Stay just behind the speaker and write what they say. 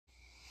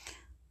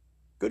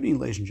Good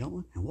evening, ladies and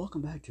gentlemen, and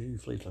welcome back to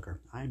Flea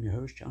Flicker. I am your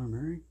host, John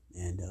Murray,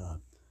 and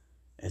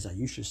as I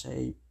used to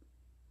say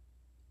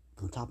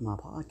from the top of my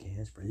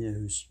podcast, for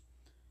those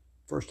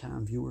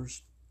first-time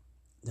viewers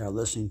that are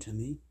listening to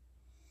me,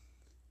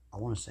 I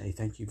want to say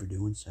thank you for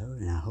doing so,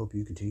 and I hope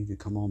you continue to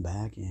come on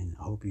back, and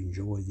I hope you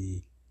enjoy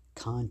the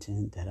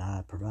content that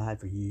I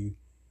provide for you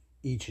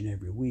each and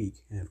every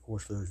week. And of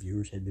course, for those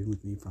viewers that have been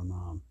with me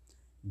from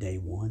day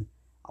one,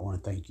 I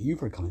want to thank you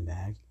for coming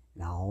back,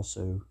 and I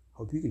also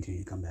hope you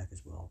continue to come back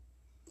as well.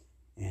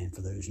 And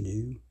for those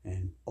new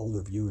and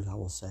older viewers, I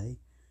will say,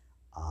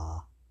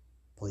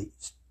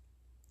 please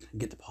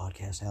get the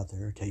podcast out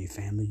there. Tell your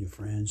family, your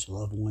friends,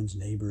 loved ones,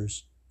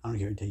 neighbors. I don't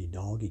care. Tell your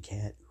dog, your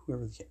cat,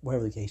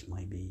 whatever the case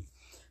might be.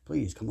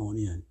 Please come on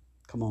in.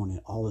 Come on in.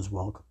 All is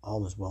welcome.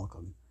 All is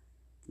welcome.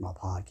 For my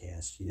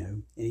podcast,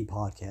 any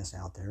podcast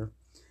out there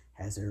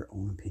has their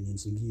own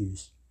opinions and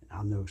views, and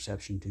I'm no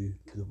exception to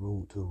the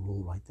rule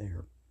right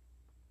there.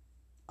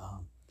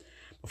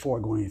 Before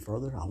I go any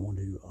further, I want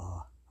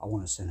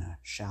to send a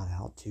shout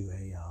out to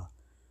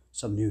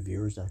some new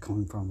viewers that are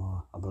coming from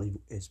I believe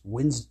it's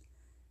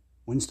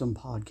Wisdom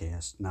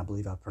Podcast, and I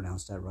believe I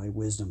pronounced that right.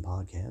 Wisdom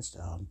Podcast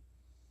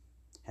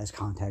has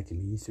contacted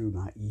me through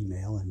my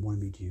email and wanted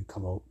me to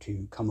come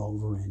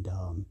over and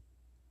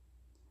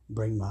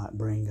bring my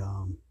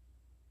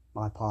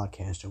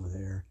podcast over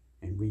there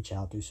and reach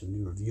out to some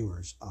new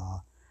reviewers.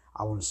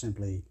 I want to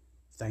simply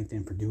thank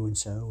them for doing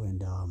so,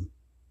 and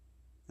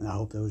I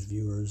hope those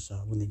viewers,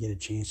 when they get a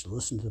chance to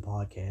listen to the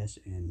podcast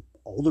and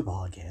older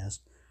podcasts,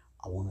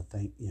 I want to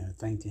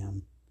thank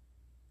them.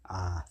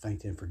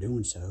 Thank them for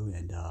doing so.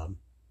 And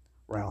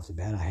right off the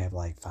bat, I have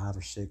like 5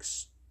 or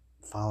 6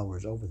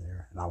 followers over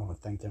there, and I want to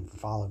thank them for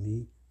following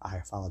me. I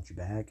have followed you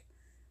back.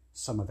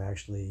 Some have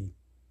asked me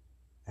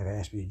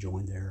to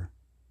join their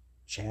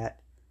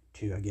chat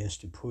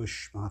to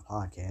push my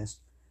podcast.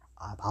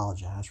 I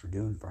apologize for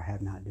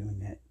not doing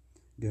that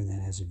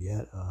as of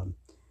yet.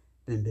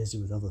 Been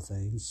busy with other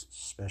things,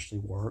 especially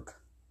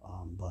work,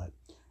 but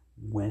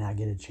when I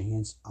get a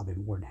chance, I'll be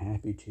more than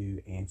happy to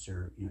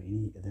answer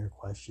any of their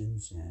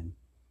questions and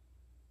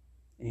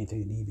anything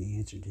that need to be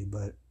answered to.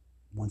 But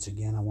once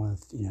again, I want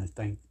to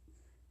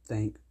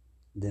thank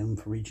them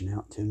for reaching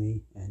out to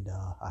me, and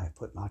I have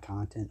put my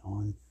content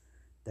on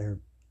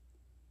their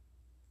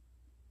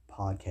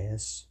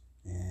podcasts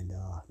and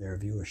their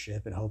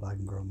viewership, and hope I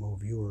can grow more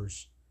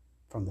viewers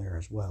from there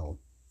as well.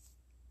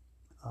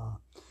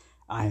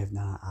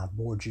 I've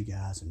bored you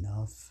guys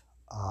enough.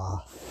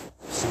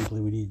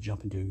 Simply, we need to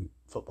jump into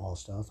football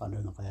stuff. I know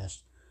in the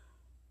last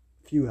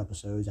few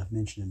episodes I've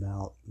mentioned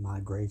about my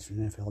grades for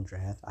the NFL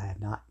draft. I have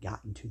not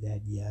gotten to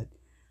that yet.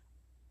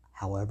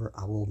 However,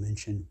 I will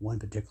mention one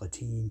particular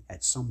team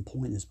at some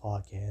point in this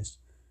podcast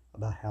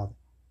about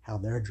how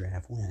their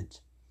draft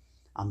went.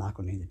 I'm not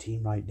going to name the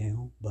team right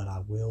now, but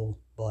I will.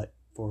 But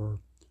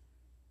for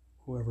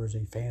whoever is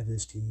a fan of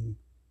this team,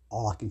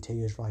 all I can tell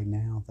you is right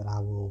now that I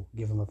will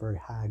give them a very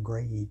high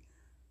grade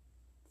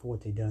for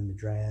what they done in the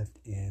draft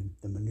and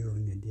the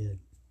maneuvering they did.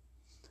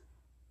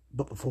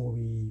 But before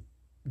we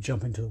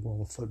jump into the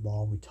world of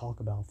football, we talk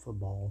about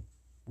football,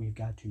 we've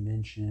got to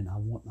mention, I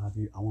want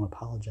to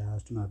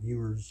apologize to my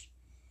viewers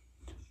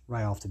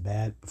right off the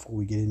bat before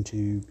we get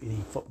into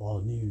any football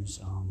news.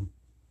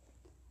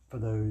 For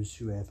those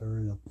who have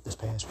heard of this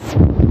past week,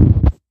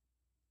 the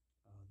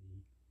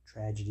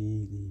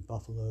tragedy in the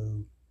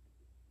Buffalo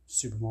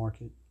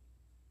supermarket,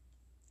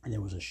 and there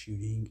was a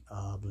shooting,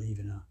 I believe,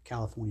 in a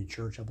California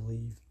church,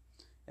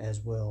 as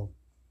well.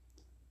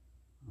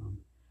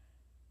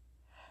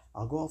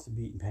 I'll go off the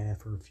beaten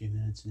path for a few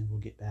minutes, and then we'll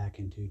get back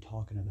into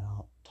talking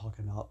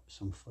about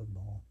some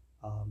football.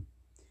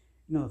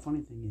 The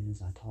funny thing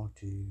is, I talk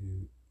to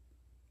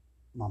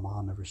my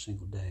mom every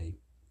single day,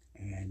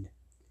 and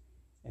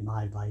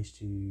my advice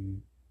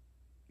to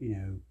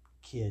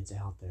kids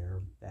out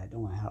there that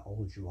don't know how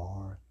old you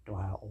are, don't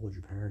know how old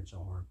your parents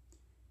are,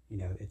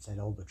 it's that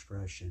old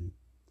expression: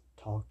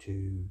 talk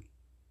to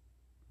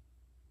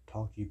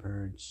your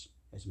parents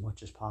as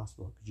much as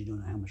possible, because you don't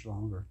know how much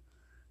longer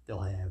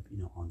they'll have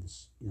on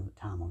this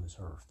time on this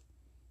earth.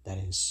 That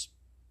is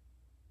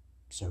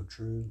so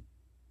true.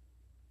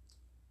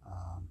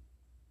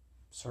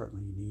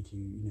 Certainly you need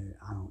to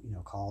I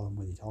don't call them,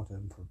 whether you talk to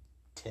them for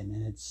 10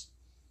 minutes,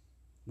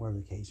 whatever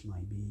the case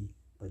might be,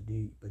 but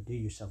do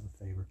yourself a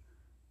favor.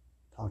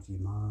 Talk to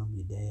your mom,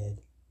 your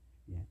dad.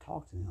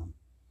 Talk to them,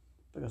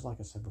 because like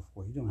I said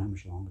before, you don't know how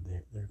much longer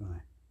they're going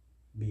to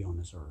be on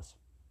this earth.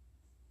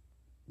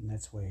 And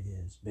that's the way it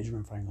is.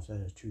 Benjamin Franklin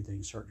said there's 2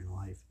 things certain in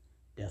life: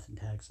 death and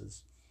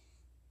taxes.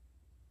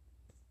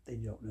 They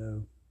don't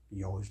know.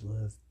 You always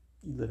live.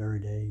 You live every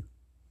day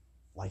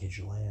like it's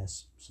your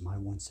last.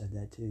 Somebody once said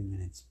that too,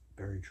 and it's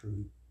very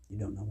true. You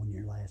don't know when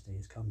your last day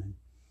is coming.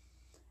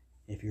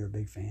 If you're a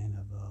big fan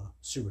of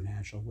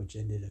Supernatural, which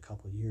ended a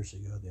couple of years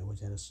ago, they always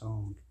had a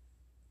song,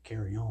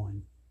 "Carry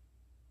On,"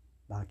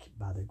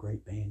 by the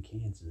great band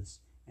Kansas.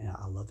 And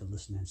I love to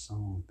listen to that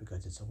song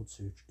because it's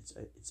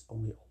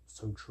only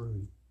so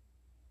true.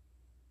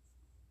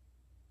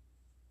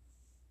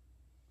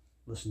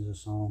 listen to the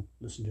song,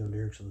 listen to the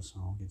lyrics of the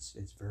song.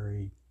 It's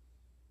very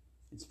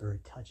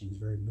touching. It's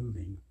very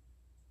moving,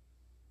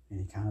 and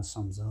it kind of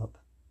sums up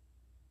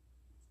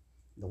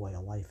the way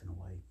of life in a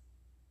way.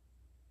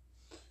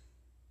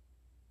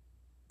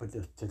 But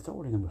to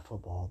throw it in with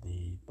football,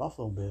 the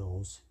Buffalo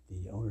Bills,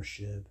 the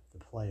ownership, the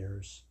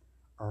players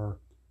are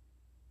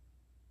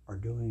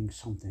doing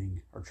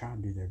something, or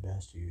trying to do their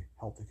best to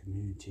help the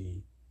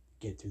community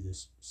get through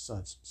this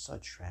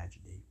such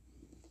tragedy.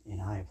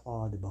 And I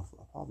applaud the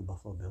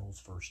Buffalo Bills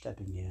for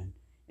stepping in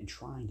and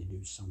trying to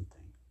do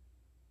something.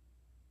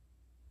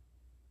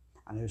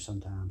 I know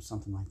sometimes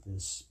something like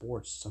this,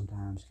 sports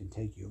sometimes can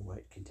take you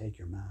away, can take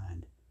your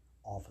mind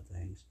off of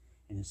things,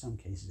 and in some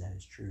cases that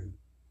is true.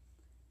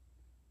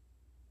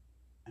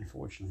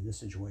 Unfortunately, this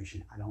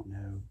situation, I don't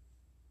know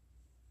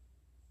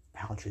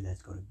how true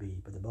that's going to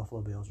be, but the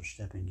Buffalo Bills are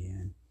stepping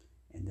in,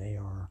 and they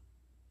are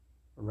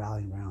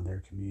rallying around their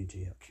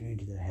community, a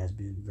community that has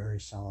been very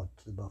solid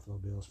to the Buffalo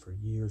Bills for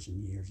years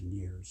and years and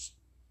years.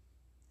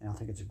 And I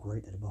think it's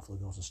great that the Buffalo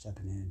Bills are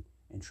stepping in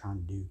and trying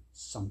to do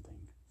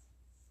something.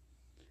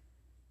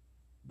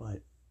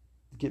 But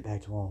to get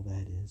back to all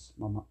that is,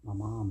 my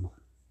mom,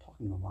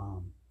 talking to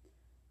my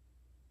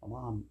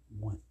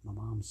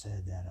mom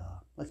said that,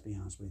 let's be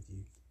honest with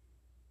you,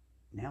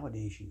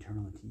 nowadays you can turn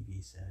on the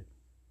TV set,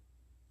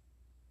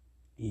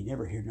 and you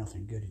never hear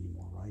nothing good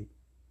anymore, right?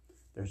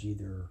 There's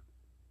either,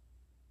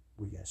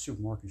 we got a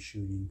supermarket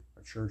shooting,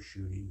 a church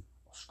shooting,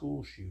 a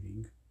school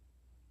shooting,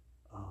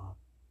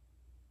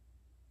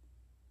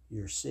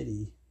 your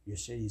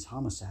city's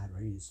homicide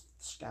rate is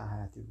sky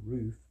high through the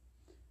roof.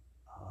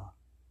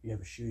 You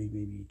have a shooting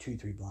maybe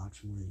 2-3 blocks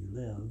from where you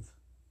live.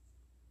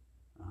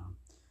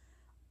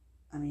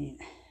 I mean,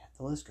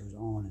 the list goes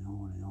on and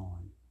on and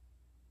on.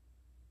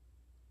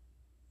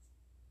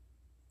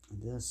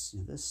 And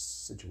this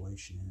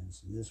situation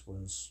is, and this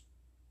was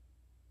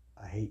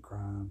a hate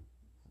crime,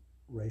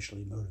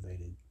 racially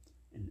motivated,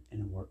 in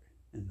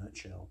a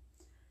nutshell.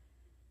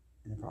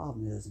 And the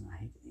problem is, and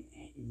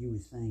you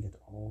would think after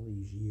all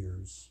these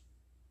years,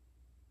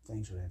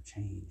 things would have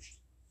changed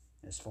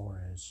as far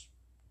as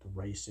the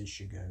race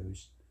issue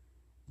goes,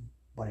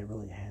 but it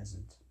really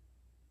hasn't.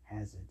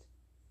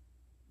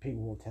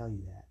 People will tell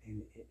you that,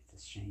 and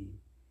it's a shame.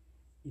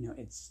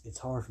 It's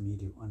hard for me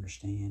to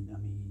understand. I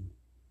mean,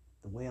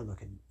 the way I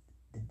look at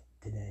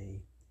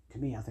today, to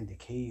me, I think the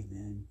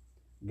cavemen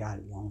got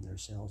along with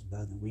themselves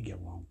better than we get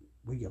along.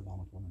 We get along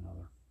with one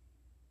another.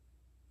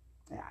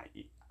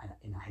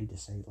 And I hate to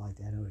say it like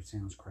that. I know it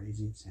sounds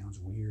crazy. It sounds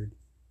weird,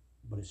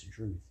 but it's the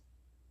truth.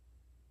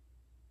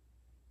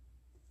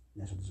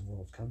 And that's what this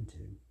world's come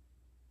to.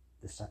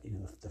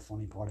 The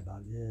funny part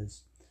about it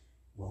is,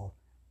 well,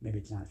 maybe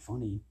it's not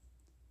funny,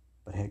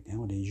 but heck,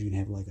 nowadays you can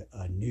have like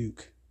a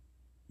nuke.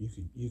 You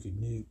could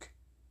nuke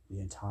the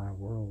entire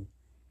world,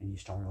 and you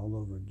start all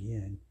over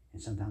again.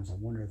 And sometimes I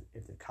wonder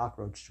if the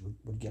cockroaches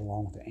would get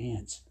along with the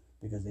ants,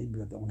 because they'd be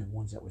the only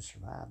ones that would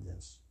survive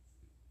this.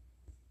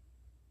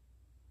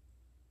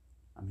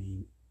 I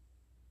mean,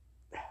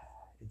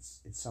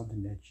 it's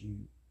something that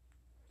you,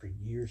 for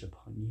years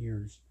upon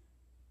years,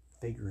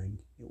 figuring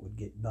it would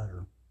get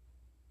better,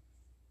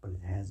 but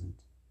it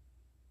hasn't.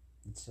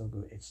 It still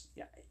goes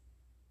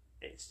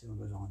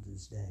on to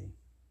this day.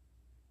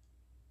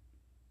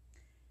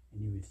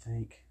 And you would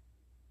think,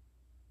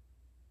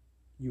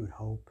 you would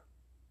hope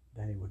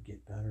that it would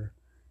get better,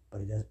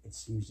 but it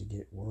seems to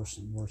get worse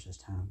and worse as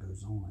time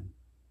goes on.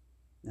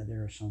 Now,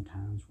 there are some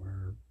times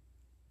where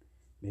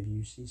maybe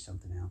you see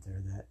something out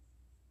there that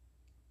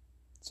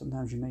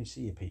sometimes you may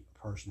see a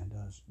person that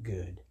does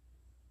good,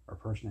 or a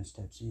person that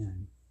steps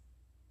in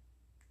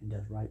and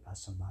does right by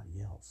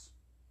somebody else.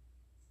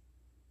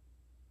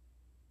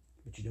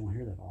 But you don't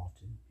hear that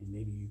often, and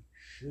maybe you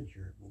should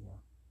hear it more.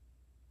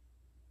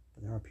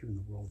 But there are people in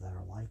the world that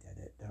are like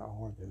that. There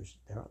are those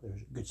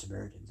good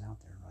Samaritans out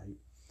there, right?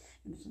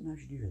 And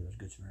sometimes you do hear those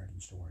good Samaritan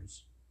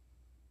stories.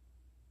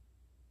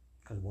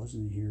 Because it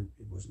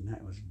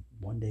was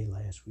one day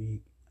last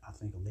week, I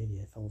think a lady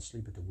had fell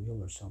asleep at the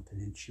wheel or something,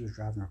 and she was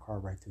driving her car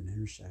right through an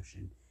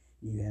intersection.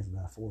 And you have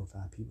about 4 or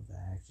 5 people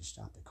that actually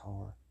stopped the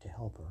car to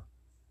help her.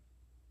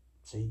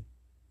 See?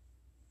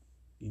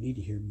 You need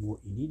to hear more.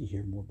 You need to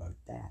hear more about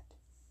that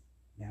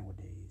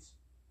nowadays,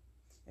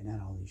 and not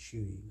all these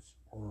shootings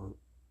or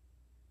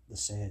the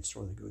sad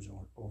story that goes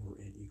on over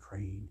in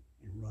Ukraine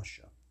and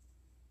Russia.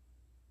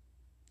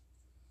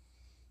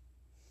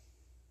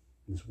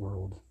 In this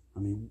world, I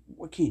mean,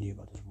 what can you do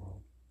about this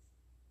world?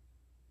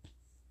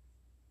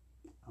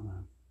 I don't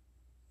know.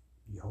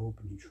 You hope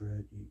and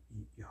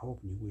you hope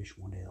and you wish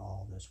one day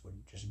all this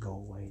would just go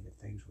away, that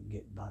things would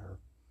get better,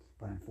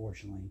 but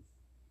unfortunately,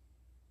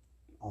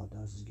 all it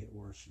does is get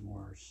worse and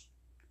worse.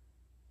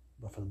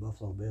 But for the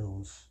Buffalo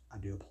Bills, I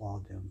do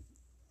applaud them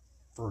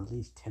for at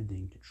least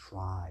attempting to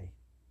try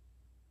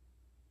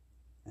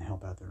and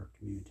help out their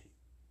community.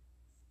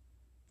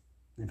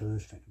 And for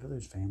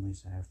those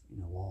families that have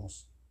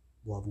lost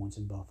loved ones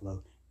in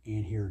Buffalo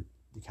and here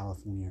in the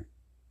California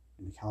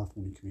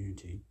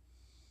community,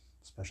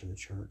 especially the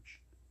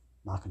church,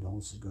 my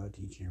condolences go out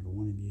to each and every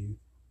one of you.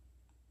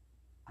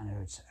 I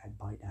know it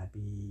might not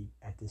be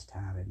at this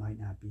time. It might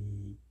not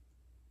be.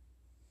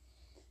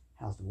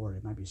 How's the word?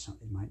 It might be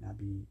something. It might not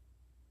be.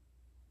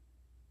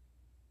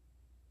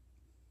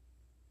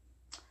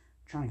 I'm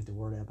trying to get the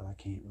word out, but I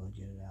can't really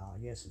get it out. I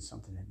guess it's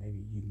something that maybe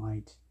you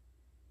might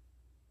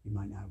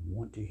not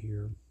want to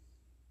hear.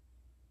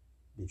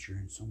 That you're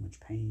in so much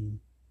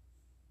pain,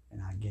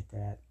 and I get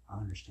that. I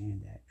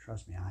understand that.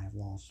 Trust me, I have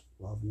lost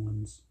loved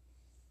ones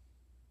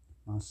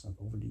myself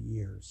over the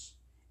years,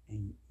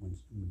 and when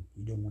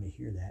you don't want to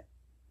hear that,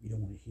 you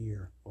don't want to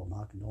hear, well,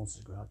 my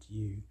condolences go out to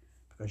you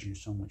because you're in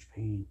so much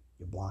pain,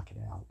 you block it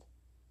out.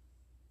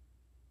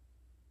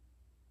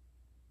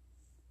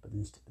 But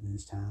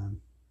this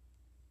time,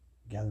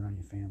 gather around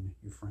your family,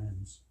 your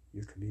friends,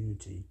 your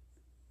community,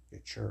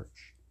 your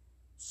church,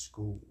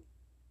 school,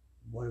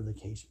 whatever the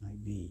case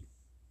might be.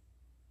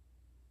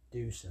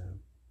 Do so.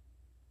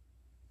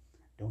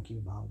 Don't keep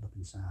it bottled up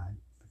inside,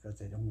 because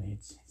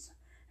it's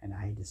and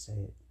I hate to say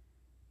it,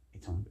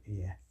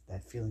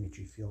 that feeling that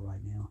you feel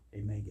right now,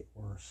 it may get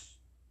worse.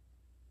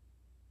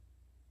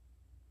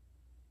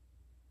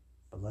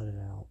 But let it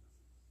out.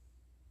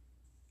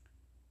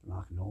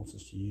 My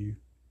condolences to you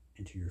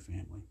and to your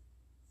family.